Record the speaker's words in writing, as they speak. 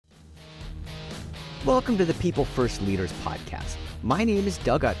Welcome to the People First Leaders podcast. My name is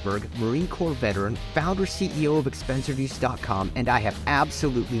Doug Utberg, Marine Corps veteran, founder, CEO of ExpenseReduce.com, and I have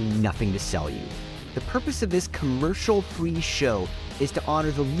absolutely nothing to sell you. The purpose of this commercial-free show is to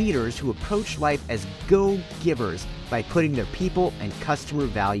honor the leaders who approach life as go-givers by putting their people and customer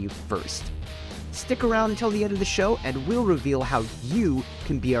value first. Stick around until the end of the show and we'll reveal how you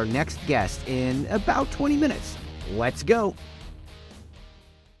can be our next guest in about 20 minutes. Let's go.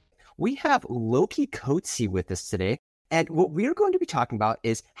 We have Louwki Coetsee with us today, and what we're going to be talking about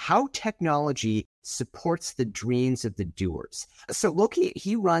is how technology supports the dreams of the doers. So Louwki,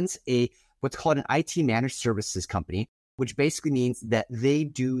 he runs what's called an IT managed services company, which basically means that they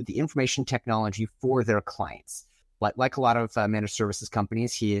do the information technology for their clients. Like a lot of managed services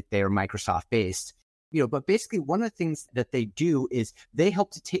companies, they are Microsoft based. But basically one of the things that they do is they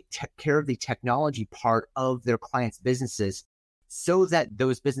help to take care of the technology part of their clients' businesses, so that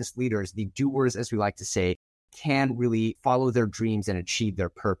those business leaders, the doers, as we like to say, can really follow their dreams and achieve their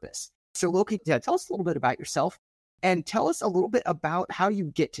purpose. So Louwki, tell us a little bit about yourself and tell us a little bit about how you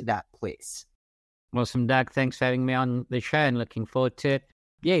get to that place. Awesome, Doug. Thanks for having me on the show and looking forward to it.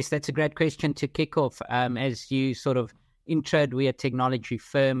 Yes, that's a great question to kick off. As you sort of introed, we're a technology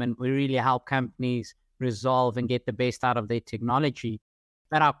firm and we really help companies resolve and get the best out of their technology.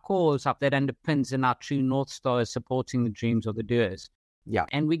 But our cause that underpins and our true North Star is supporting the dreams of the doers. Yeah.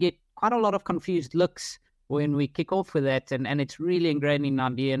 And we get quite a lot of confused looks when we kick off with that. And it's really ingrained in our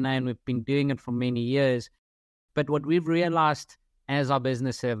DNA and we've been doing it for many years. But what we've realized as our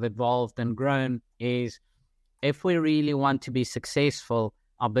business have evolved and grown is if we really want to be successful,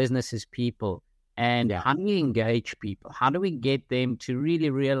 our business is people. And how do we engage people? How do we get them to really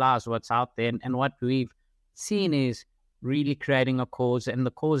realize what's out there? And what we've seen is really creating a cause, and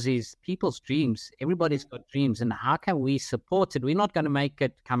the cause is people's dreams. Everybody's got dreams, and how can we support it? We're not going to make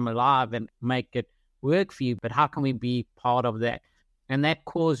it come alive and make it work for you, but how can we be part of that? And that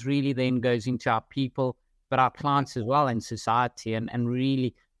cause really then goes into our people, but our clients as well, and society, and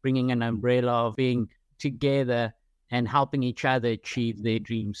really bringing an umbrella of being together and helping each other achieve their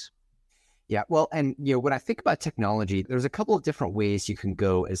dreams. Yeah, well, and when I think about technology, there's a couple of different ways you can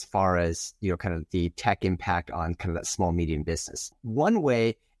go as far as kind of the tech impact on kind of that small medium business. One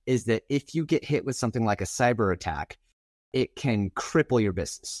way is that if you get hit with something like a cyber attack, it can cripple your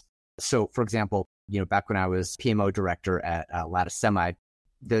business. So, for example, back when I was PMO director at Lattice Semi,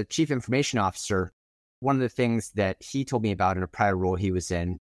 the chief information officer, one of the things that he told me about in a prior role he was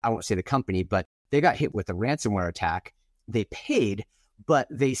in, I won't say the company, but they got hit with a ransomware attack. They paid, but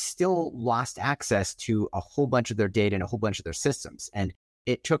they still lost access to a whole bunch of their data and a whole bunch of their systems. And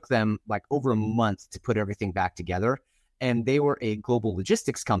it took them like over a month to put everything back together. And they were a global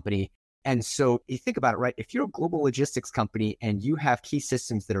logistics company. And so you think about it, right? If you're a global logistics company and you have key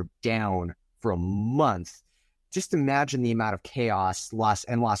systems that are down for a month, just imagine the amount of chaos, loss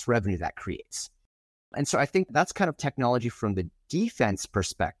revenue that creates. And so I think that's kind of technology from the defense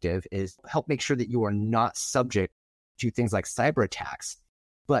perspective, is help make sure that you are not subject to things like cyber attacks.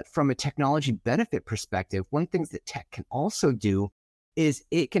 But from a technology benefit perspective, one thing that tech can also do is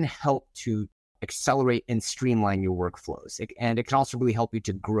it can help to accelerate and streamline your workflows. And it can also really help you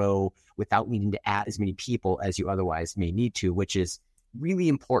to grow without needing to add as many people as you otherwise may need to, which is really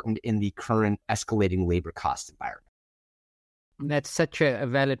important in the current escalating labor cost environment. That's such a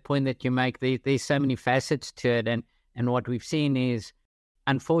valid point that you make. There's so many facets to it. And what we've seen is,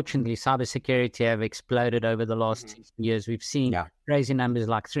 unfortunately, cybersecurity have exploded over the last 2 years. We've seen crazy numbers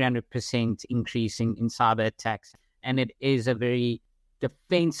like 300% increasing in cyber attacks. And it is a very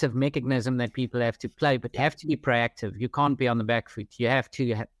defensive mechanism that people have to play, but you have to be proactive. You can't be on the back foot. You have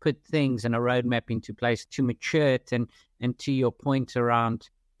to put things and a roadmap into place to mature it. And to your point around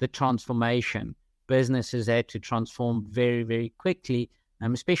the transformation, businesses had to transform very, very quickly.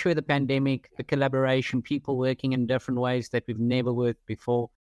 Especially with the pandemic, the collaboration, people working in different ways that we've never worked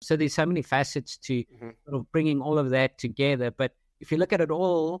before. So there's so many facets to sort of bringing all of that together. But if you look at it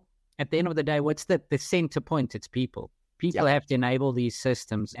all, at the end of the day, what's the center point? It's people. People have to enable these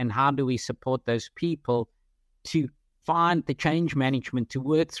systems. And how do we support those people to find the change management, to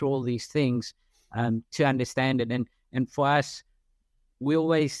work through all these things, to understand it? And for us, we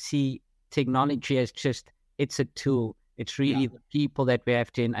always see technology as just, it's a tool. It's really the people that we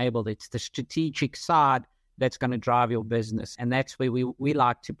have to enable. It's the strategic side that's going to drive your business. And that's where we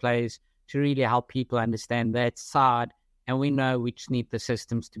like to play, is to really help people understand that side. And we know we just need the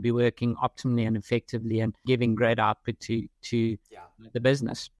systems to be working optimally and effectively and giving great output to the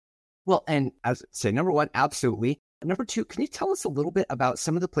business. Well, and as I say, number one, absolutely. Number two, can you tell us a little bit about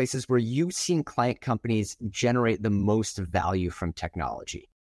some of the places where you've seen client companies generate the most value from technology?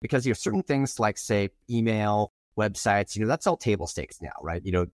 Because, certain things like, say, email, websites, that's all table stakes now, right?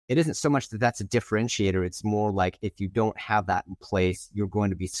 It isn't so much that that's a differentiator. It's more like if you don't have that in place, you're going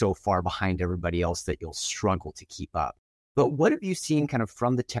to be so far behind everybody else that you'll struggle to keep up. But what have you seen kind of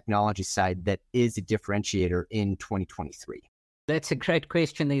from the technology side that is a differentiator in 2023? That's a great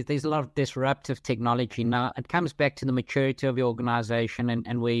question. There's a lot of disruptive technology. Now, it comes back to the maturity of your organization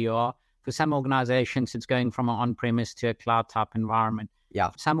and where you are. For some organizations, it's going from an on-premise to a cloud-type environment. Yeah.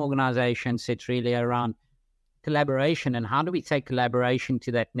 For some organizations, it's really around collaboration and how do we take collaboration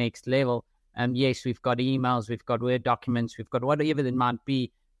to that next level? Yes, we've got emails, we've got Word documents, we've got whatever it might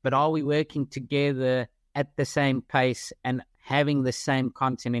be, but are we working together at the same pace and having the same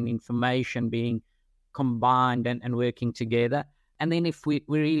content and information being combined and working together? And then if we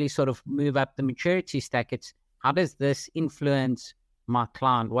really sort of move up the maturity stack, it's how does this influence my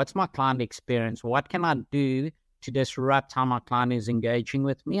client? What's my client experience? What can I do to disrupt how my client is engaging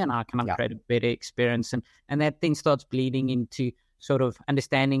with me, and how can I create a better experience? And that then starts bleeding into sort of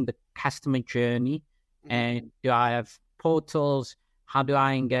understanding the customer journey. And do I have portals? How do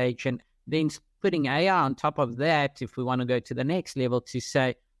I engage? And then putting AI on top of that, if we want to go to the next level, to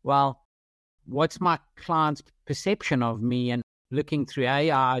say, well, what's my client's perception of me? And looking through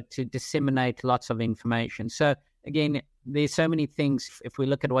AI to disseminate lots of information. So again, there's so many things. If we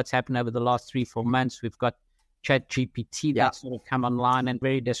look at what's happened over the last 3-4 months, we've got ChatGPT that's sort of come online and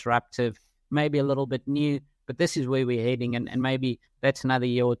very disruptive, maybe a little bit new, but this is where we're heading. And maybe that's another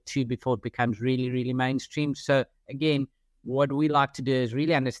year or two before it becomes really, really mainstream. So again, what we like to do is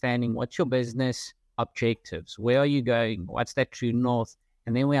really understanding what's your business objectives, where are you going, what's that true north,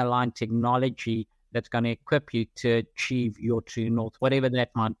 and then we align technology that's going to equip you to achieve your true north, whatever that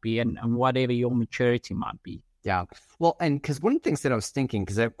might be, and whatever your maturity might be. Yeah. Well, and because one of the things that I was thinking,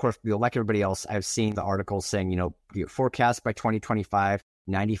 because of course, like everybody else, I've seen the articles saying, forecast by 2025,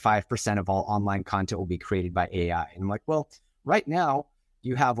 95% of all online content will be created by AI. And I'm like, well, right now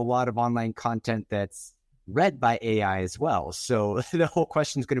you have a lot of online content that's read by AI as well. So the whole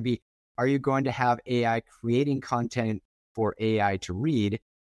question is going to be, are you going to have AI creating content for AI to read?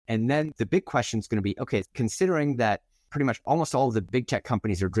 And then the big question is going to be, okay, considering that pretty much almost all of the big tech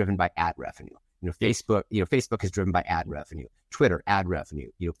companies are driven by ad revenue. Facebook is driven by ad revenue, Twitter, ad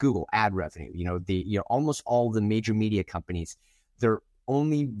revenue, Google, ad revenue, almost all the major media companies, their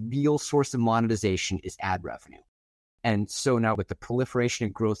only real source of monetization is ad revenue. And so now with the proliferation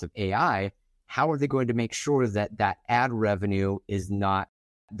and growth of AI, how are they going to make sure that that ad revenue is not,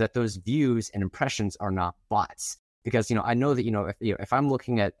 that those views and impressions are not bots? Because, I know that, if I'm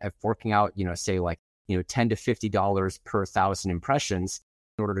looking at forking out, say like, $10 to $50 per 1,000 impressions,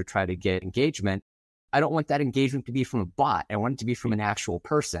 in order to try to get engagement, I don't want that engagement to be from a bot. I want it to be from an actual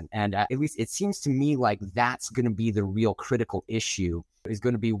person. And at least it seems to me like that's going to be the real critical issue, is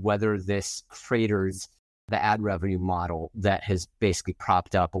going to be whether this craters the ad revenue model that has basically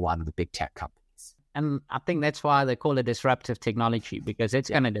propped up a lot of the big tech companies. And I think that's why they call it disruptive technology, because it's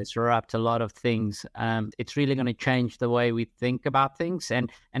going to disrupt a lot of things. It's really going to change the way we think about things, and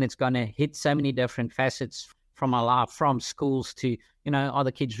it's going to hit so many different facets from our life, from schools to, are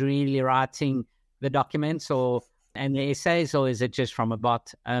the kids really writing the documents and the essays, or is it just from a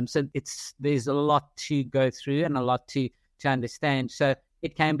bot? So there's a lot to go through and a lot to understand. So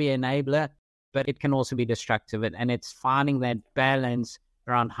it can be an enabler, but it can also be destructive. And it's finding that balance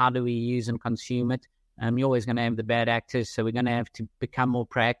around how do we use and consume it. You're always going to have the bad actors, so we're going to have to become more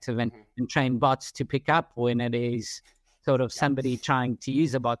proactive and train bots to pick up when it is sort of somebody trying to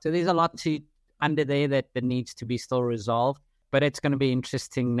use a bot. So there's a lot under there that needs to be still resolved, but it's going to be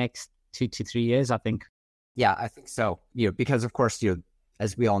interesting next 2 to 3 years, I think. Yeah, I think so. Because of course,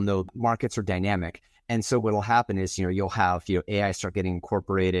 as we all know, markets are dynamic. And so what will happen is, you'll have, AI start getting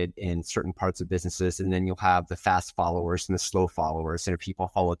incorporated in certain parts of businesses, and then you'll have the fast followers and the slow followers. And if people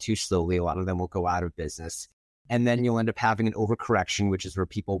follow too slowly, a lot of them will go out of business. And then you'll end up having an overcorrection, which is where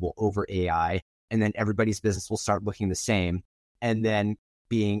people will over AI, and then everybody's business will start looking the same. And then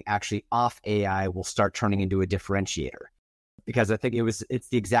being actually off AI will start turning into a differentiator. Because I think it's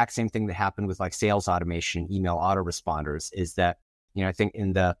the exact same thing that happened with like sales automation, email autoresponders, is that, I think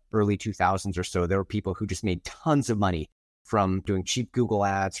in the early 2000s or so, there were people who just made tons of money from doing cheap Google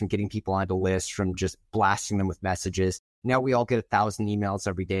ads, from getting people onto lists, from just blasting them with messages. Now we all get 1,000 emails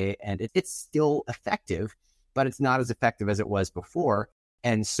every day, and it's still effective, but it's not as effective as it was before.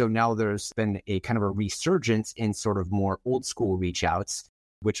 And so now there's been a kind of a resurgence in sort of more old school reach outs,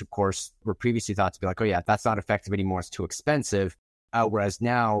 which of course were previously thought to be like, oh yeah, that's not effective anymore, it's too expensive. Whereas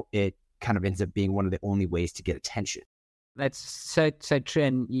now it kind of ends up being one of the only ways to get attention. That's so true.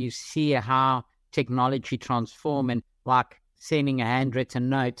 And you see how technology transform, and like sending a handwritten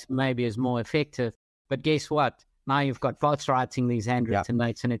note maybe is more effective. But guess what? Now you've got bots writing these handwritten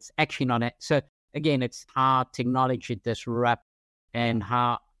notes, and it's actually not it. So again, it's how technology disrupt and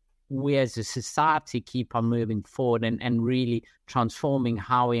how we as a society keep on moving forward and really transforming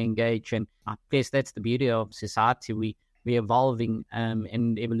how we engage. And I guess that's the beauty of society. We're evolving,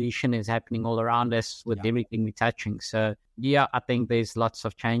 and evolution is happening all around us with everything we're touching. So yeah, I think there's lots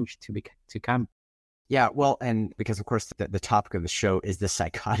of change to come. Yeah, well, and because of course the topic of the show is the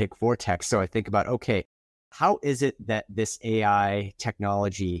psychotic vortex. So I think about, okay, how is it that this AI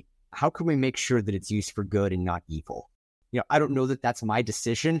technology, how can we make sure that it's used for good and not evil? I don't know that that's my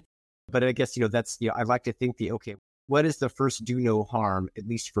decision, but I guess, that's, I'd like to think okay, what is the first do no harm, at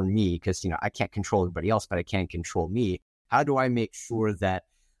least for me? Because, I can't control everybody else, but I can control me. How do I make sure that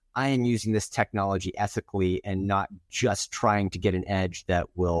I am using this technology ethically and not just trying to get an edge that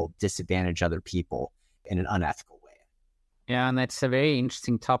will disadvantage other people in an unethical way? Yeah, and that's a very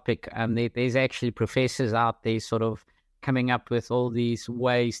interesting topic. There's actually professors out there sort of coming up with all these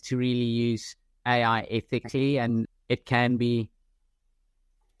ways to really use AI ethically, and it can be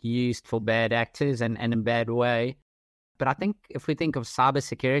used for bad actors and in a bad way. But I think if we think of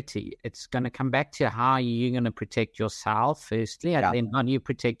cybersecurity, it's going to come back to how you're going to protect yourself, firstly, and then how you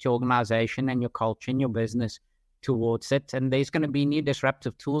protect your organization and your culture and your business towards it. And there's going to be new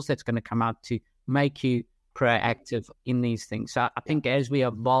disruptive tools that's going to come out to make you proactive in these things. So I think as we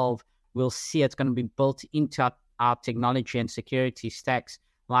evolve, we'll see it's going to be built into our technology and security stacks.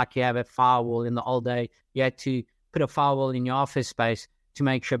 Like you have a firewall in the old day, you had to put a firewall in your office space to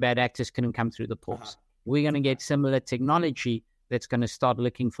make sure bad actors couldn't come through the ports. We're going to get similar technology that's going to start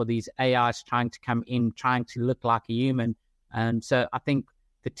looking for these AIs trying to come in, trying to look like a human. And so I think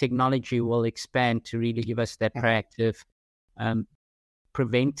the technology will expand to really give us that proactive,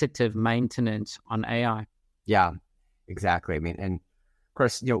 preventative maintenance on AI. Yeah, exactly. I mean, and of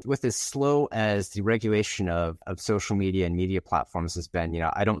course, with as slow as the regulation of social media and media platforms has been,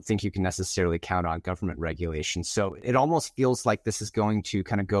 I don't think you can necessarily count on government regulation. So it almost feels like this is going to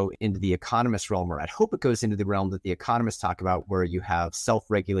kind of go into the economist realm, or I hope it goes into the realm that the economists talk about, where you have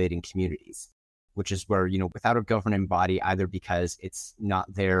self-regulating communities, which is where, without a governing body, either because it's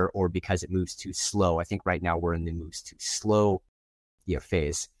not there or because it moves too slow. I think right now we're in the moves too slow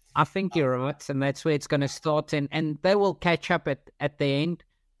phase. I think you're right, and that's where it's going to start, and they will catch up at the end,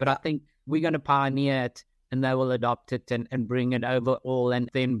 but I think we're going to pioneer it, and they will adopt it and bring it over all, and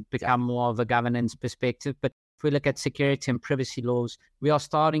then become more of a governance perspective. But if we look at security and privacy laws, we are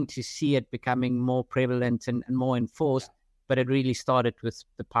starting to see it becoming more prevalent and more enforced, but it really started with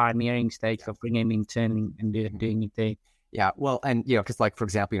the pioneering stage of bringing them internally and doing it there. Yeah, well, and, because like, for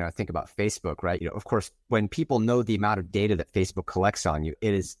example, I think about Facebook, right? Of course, when people know the amount of data that Facebook collects on you,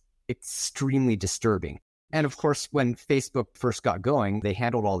 it is extremely disturbing. And of course, when Facebook first got going, they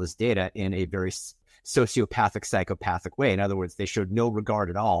handled all this data in a very sociopathic, psychopathic way. In other words, they showed no regard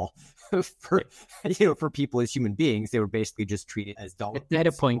at all for people as human beings. They were basically just treated as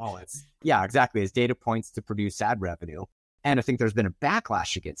data points. Yeah, exactly, as data points to produce ad revenue. And I think there's been a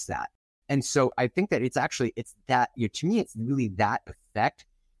backlash against that. And so I think that it's that, to me, it's really that effect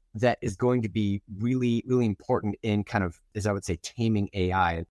that is going to be really, really important in kind of, as I would say, taming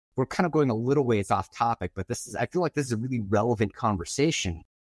AI. We're kind of going a little ways off topic, but I feel like this is a really relevant conversation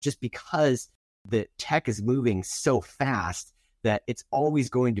just because the tech is moving so fast that it's always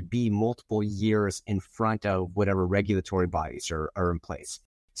going to be multiple years in front of whatever regulatory bodies are in place.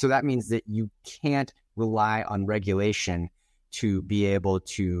 So that means that you can't rely on regulation to be able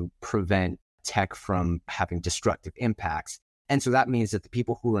to prevent tech from having destructive impacts. And so that means that the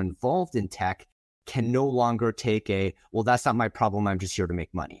people who are involved in tech can no longer take well, that's not my problem, I'm just here to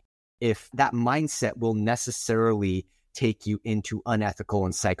make money. If that mindset will necessarily take you into unethical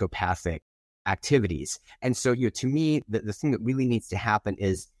and psychopathic activities. And so, to me, the thing that really needs to happen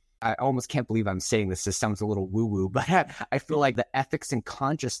is, I almost can't believe I'm saying this. This sounds a little woo-woo, but I feel like the ethics and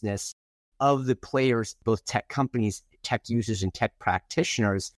consciousness of the players, both tech companies, tech users, and tech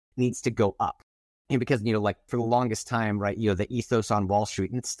practitioners, needs to go up. And because, like for the longest time, right, the ethos on Wall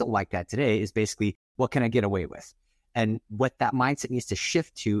Street, and it's still like that today, is basically, what can I get away with? And what that mindset needs to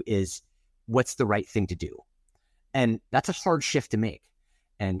shift to is, what's the right thing to do? And that's a hard shift to make.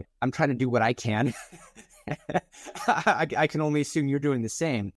 And I'm trying to do what I can. I can only assume you're doing the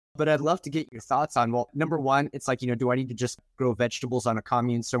same. But I'd love to get your thoughts on, well, number one, it's like, do I need to just grow vegetables on a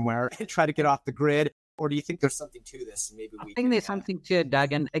commune somewhere and try to get off the grid? Or do you think there's something to this? Maybe I think there's something to it,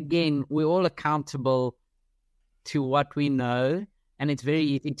 Doug. And again, we're all accountable to what we know. And it's very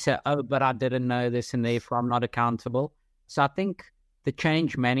easy to say, oh, but I didn't know this and therefore I'm not accountable. So I think the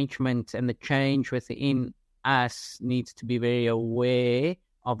change management and the change within us needs to be very aware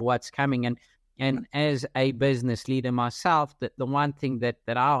of what's coming. And as a business leader myself, the one thing that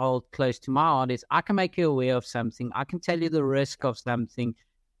I hold close to my heart is I can make you aware of something. I can tell you the risk of something.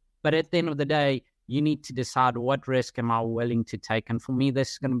 But at the end of the day, you need to decide what risk am I willing to take. And for me,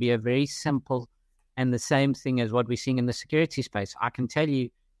 this is going to be a very simple and the same thing as what we're seeing in the security space. I can tell you,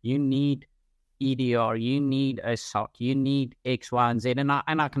 you need EDR, you need a SOC, you need X, Y, and Z. And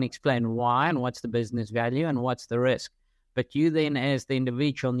I can explain why and what's the business value and what's the risk. But you then, as the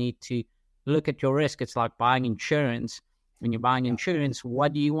individual, need to look at your risk. It's like buying insurance. When you're buying insurance,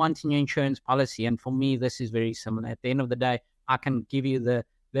 what do you want in your insurance policy? And for me, this is very similar. At the end of the day, I can give you the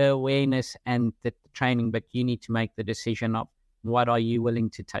awareness and the training, but you need to make the decision of what are you willing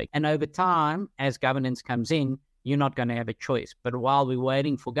to take. And over time, as governance comes in, you're not going to have a choice. But while we're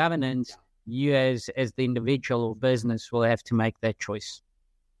waiting for governance, you as the individual or business will have to make that choice.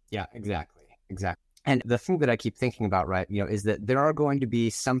 Yeah, exactly. And the thing that I keep thinking about, right, is that there are going to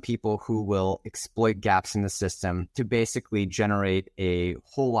be some people who will exploit gaps in the system to basically generate a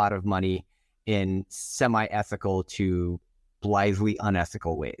whole lot of money in semi-ethical to blithely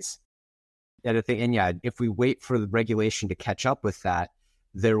unethical ways. And yeah, if we wait for the regulation to catch up with that,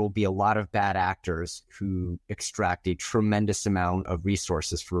 there will be a lot of bad actors who extract a tremendous amount of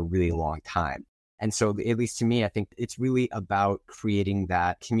resources for a really long time. And so, at least to me, I think it's really about creating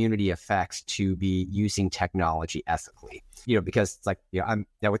that community effects to be using technology ethically. Because it's like,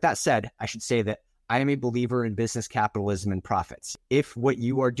 now with that said, I should say that I am a believer in business capitalism and profits. If what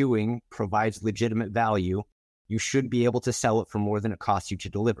you are doing provides legitimate value, you should be able to sell it for more than it costs you to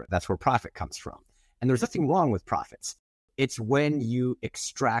deliver it. That's where profit comes from. And there's nothing wrong with profits. It's when you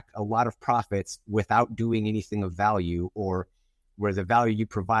extract a lot of profits without doing anything of value, or where the value you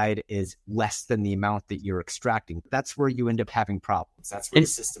provide is less than the amount that you're extracting. That's where you end up having problems. That's where the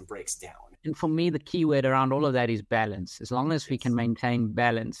system breaks down. And for me, the key word around all of that is balance. As long as we can maintain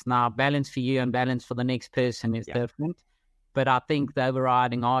balance. Now, balance for you and balance for the next person is different. But I think the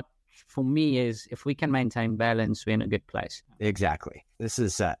overriding art for me is if we can maintain balance, we're in a good place. Exactly. This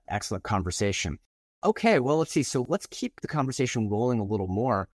is an excellent conversation. Okay, well, let's see. So let's keep the conversation rolling a little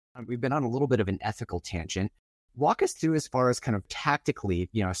more. We've been on a little bit of an ethical tangent. Walk us through as far as kind of tactically,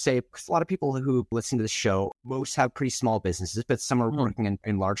 say, because a lot of people who listen to the show, most have pretty small businesses, but some are working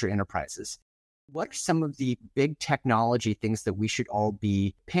in larger enterprises. What are some of the big technology things that we should all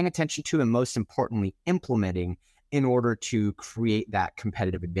be paying attention to and most importantly, implementing in order to create that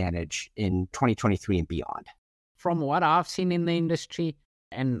competitive advantage in 2023 and beyond? From what I've seen in the industry,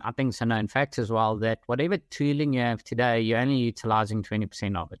 and I think it's a known fact as well, that whatever tooling you have today, you're only utilizing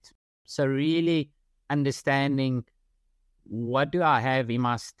 20% of it. So really understanding what do I have in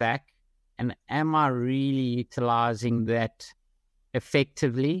my stack and am I really utilizing that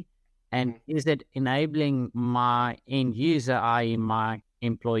effectively? And is it enabling my end user, i.e. my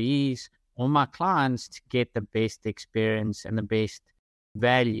employees or my clients, to get the best experience and the best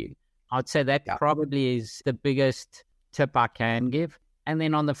value? I'd say that probably is the biggest tip I can give. And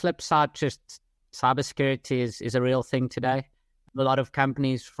then on the flip side, just cybersecurity is a real thing today. A lot of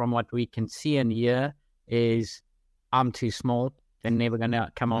companies, from what we can see and hear, is I'm too small. They're never going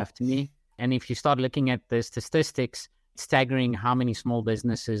to come after me. And if you start looking at the statistics, it's staggering how many small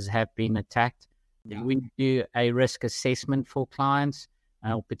businesses have been attacked. Yeah. We do a risk assessment for clients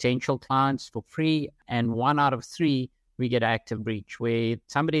or potential clients for free. And 1 out of 3, we get active breach where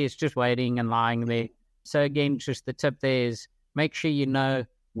somebody is just waiting and lying there. So again, just the tip there is make sure you know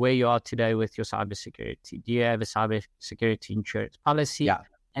where you are today with your cybersecurity. Do you have a cybersecurity insurance policy? Yeah.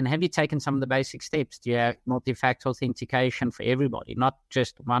 And have you taken some of the basic steps? Do you have multi-factor authentication for everybody, not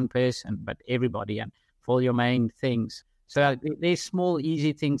just one person, but everybody, and for all your main things? So there's small,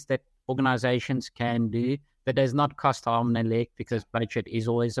 easy things that organizations can do that does not cost arm and a leg, because budget is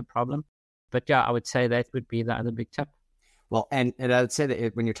always a problem. But yeah, I would say that would be the other big tip. Well, and I would say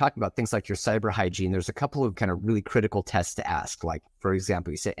that when you're talking about things like your cyber hygiene, there's a couple of kind of really critical tests to ask. Like, for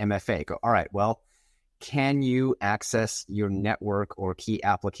example, you say MFA, go, all right, well, can you access your network or key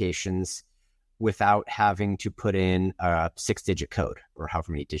applications without having to put in a 6-digit code or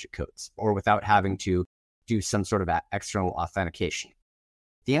however many digit codes, or without having to do some sort of external authentication?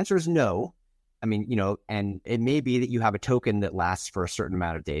 The answer is no. I mean, and it may be that you have a token that lasts for a certain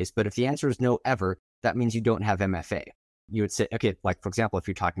amount of days, but if the answer is no ever, that means you don't have MFA. You would say, okay, like, for example, if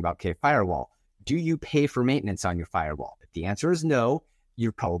you're talking about, okay, firewall, do you pay for maintenance on your firewall? If the answer is no,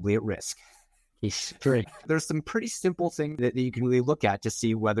 you're probably at risk. There's some pretty simple things that you can really look at to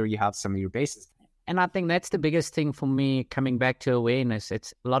see whether you have some of your bases. And I think that's the biggest thing for me, coming back to awareness.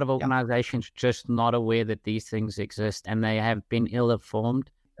 It's a lot of organizations just not aware that these things exist, and they have been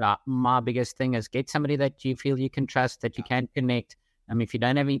ill-informed. my biggest thing is get somebody that you feel you can trust, that you can connect. If you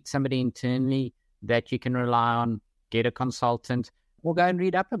don't have somebody internally that you can rely on, get a consultant or go and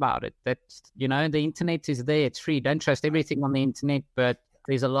read up about it. That's, the internet is there. It's free. Don't trust everything on the internet, but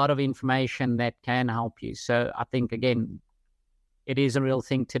there's a lot of information that can help you. So I think, again, it is a real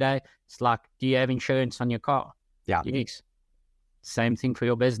thing today. It's like, do you have insurance on your car? Yeah. Yes. Same thing for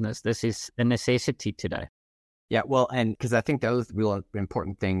your business. This is a necessity today. Yeah, well, and because I think that was the real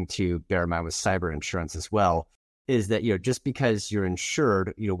important thing to bear in mind with cyber insurance as well, is that, just because you're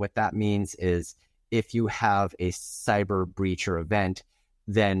insured, what that means is if you have a cyber breach or event,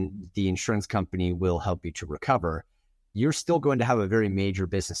 then the insurance company will help you to recover. You're still going to have a very major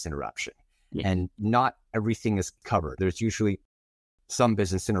business interruption. Yeah. And not everything is covered. There's usually some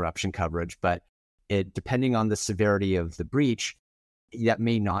business interruption coverage, but depending on the severity of the breach, that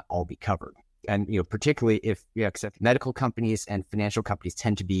may not all be covered. And, particularly if except medical companies and financial companies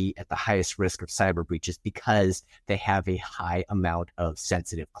tend to be at the highest risk of cyber breaches because they have a high amount of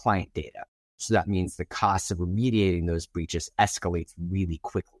sensitive client data. So that means the cost of remediating those breaches escalates really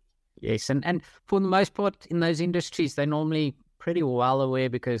quickly. Yes. And for the most part in those industries, they're normally pretty well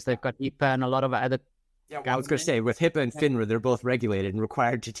aware because they've got HIPAA and a lot of other. Yeah, well, I was going to say, with HIPAA and FINRA, they're both regulated and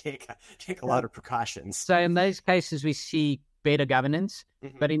required to take a lot of precautions. So in those cases, we see better governance,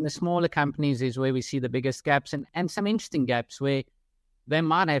 but in the smaller companies is where we see the biggest gaps and some interesting gaps where they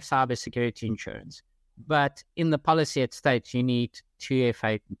might have cybersecurity insurance, but in the policy it states you need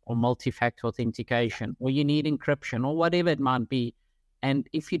 2FA or multi-factor authentication, or you need encryption or whatever it might be. And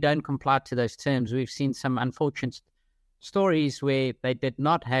if you don't comply to those terms, we've seen some unfortunate stories where they did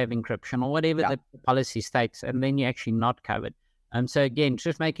not have encryption or whatever the policy states, and then you're actually not covered. So again,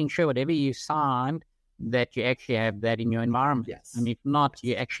 just making sure whatever you signed, that you actually have that in your environment. Yes. And if not,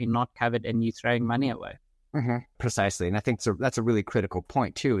 you're actually not covered and you're throwing money away. Precisely. And I think that's a really critical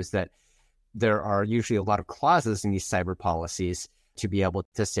point too, is that there are usually a lot of clauses in these cyber policies to be able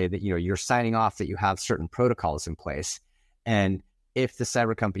to say that, you're signing off that you have certain protocols in place. And if the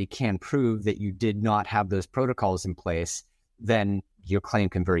cyber company can prove that you did not have those protocols in place, then your claim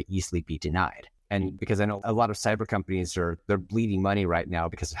can very easily be denied. And because I know a lot of cyber companies they're bleeding money right now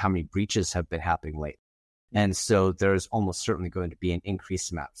because of how many breaches have been happening lately. And so there's almost certainly going to be an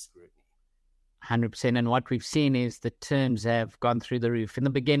increased amount of scrutiny. 100%. And what we've seen is the terms have gone through the roof. In the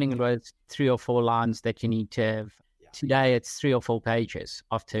beginning, it was 3 or 4 lines that you need to have. Yeah. Today, it's 3 or 4 pages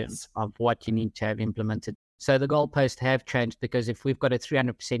of terms of what you need to have implemented. So the goalposts have changed because if we've got a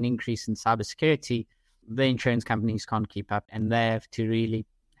 300% increase in cybersecurity, the insurance companies can't keep up, and they have to really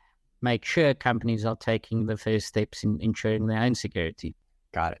make sure companies are taking the first steps in ensuring their own security.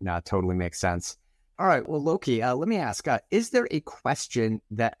 Got it. No, it totally makes sense. All right. Well, Louwki, let me ask, is there a question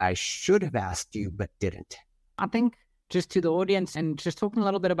that I should have asked you but didn't? I think just to the audience and just talking a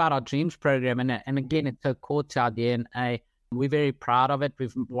little bit about our Dreams program. And again, it's a core to our DNA. We're very proud of it.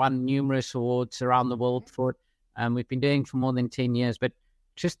 We've won numerous awards around the world for it. We've been doing it for more than 10 years. But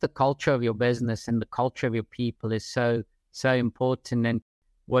just the culture of your business and the culture of your people is so important. And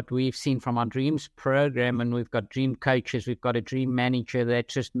what we've seen from our Dreams program, and we've got dream coaches, we've got a dream manager that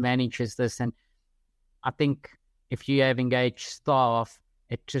just manages this. And I think if you have engaged staff,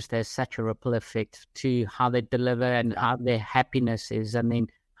 it just has such a ripple effect to how they deliver and how their happiness is, and then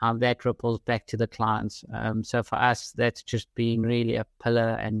how that ripples back to the clients. So for us, that's just being really a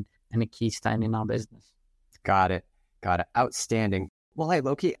pillar and a keystone in our business. Got it. Outstanding. Well, hey,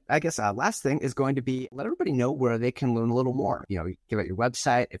 Louwki, I guess last thing is going to be let everybody know where they can learn a little more. Give out your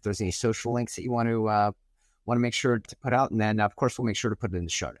website, if there's any social links that you want to make sure to put out. And then, of course, we'll make sure to put it in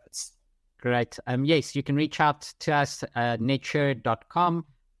the show notes. Great. Yes, you can reach out to us at netsurit.com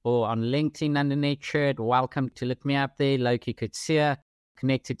or on LinkedIn under Netsurit. Welcome to look me up there, Louwki Coetsee,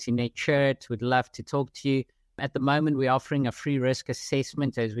 connected to Netsurit. We'd love to talk to you. At the moment, we're offering a free risk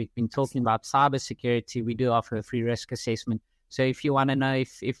assessment. As we've been talking about cybersecurity, we do offer a free risk assessment. So if you want to know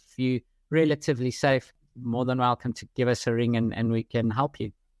if you're relatively safe, more than welcome to give us a ring and we can help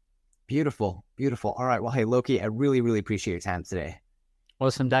you. Beautiful. All right. Well, hey, Louwki, I really, really appreciate your time today.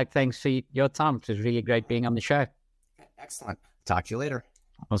 Awesome, Doug. Thanks for your time. It was really great being on the show. Excellent. Talk to you later.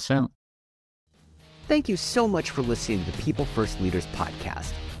 Awesome. Thank you so much for listening to the People First Leaders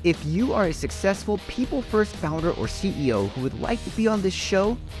podcast. If you are a successful People First founder or CEO who would like to be on this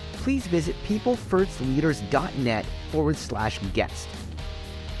show, please visit peoplefirstleaders.net/guest.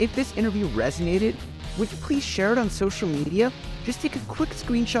 If this interview resonated, would you please share it on social media? Just take a quick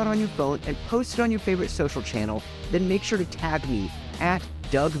screenshot on your phone and post it on your favorite social channel, then make sure to tag me at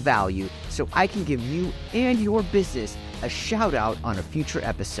Doug Value so I can give you and your business a shout out on a future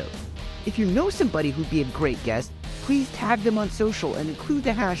episode. If you know somebody who'd be a great guest, please tag them on social and include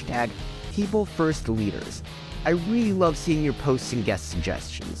the hashtag #PeopleFirstLeaders. I really love seeing your posts and guest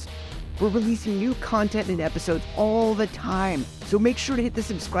suggestions. We're releasing new content and episodes all the time, so make sure to hit the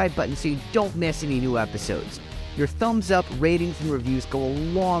subscribe button so you don't miss any new episodes. Your thumbs up, ratings, and reviews go a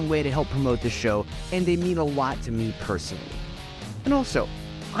long way to help promote the show, and they mean a lot to me personally. And also,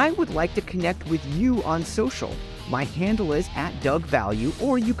 I would like to connect with you on social. My handle is @DougValue,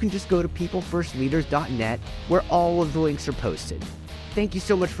 or you can just go to peoplefirstleaders.net where all of the links are posted. Thank you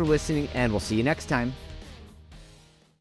so much for listening, and we'll see you next time.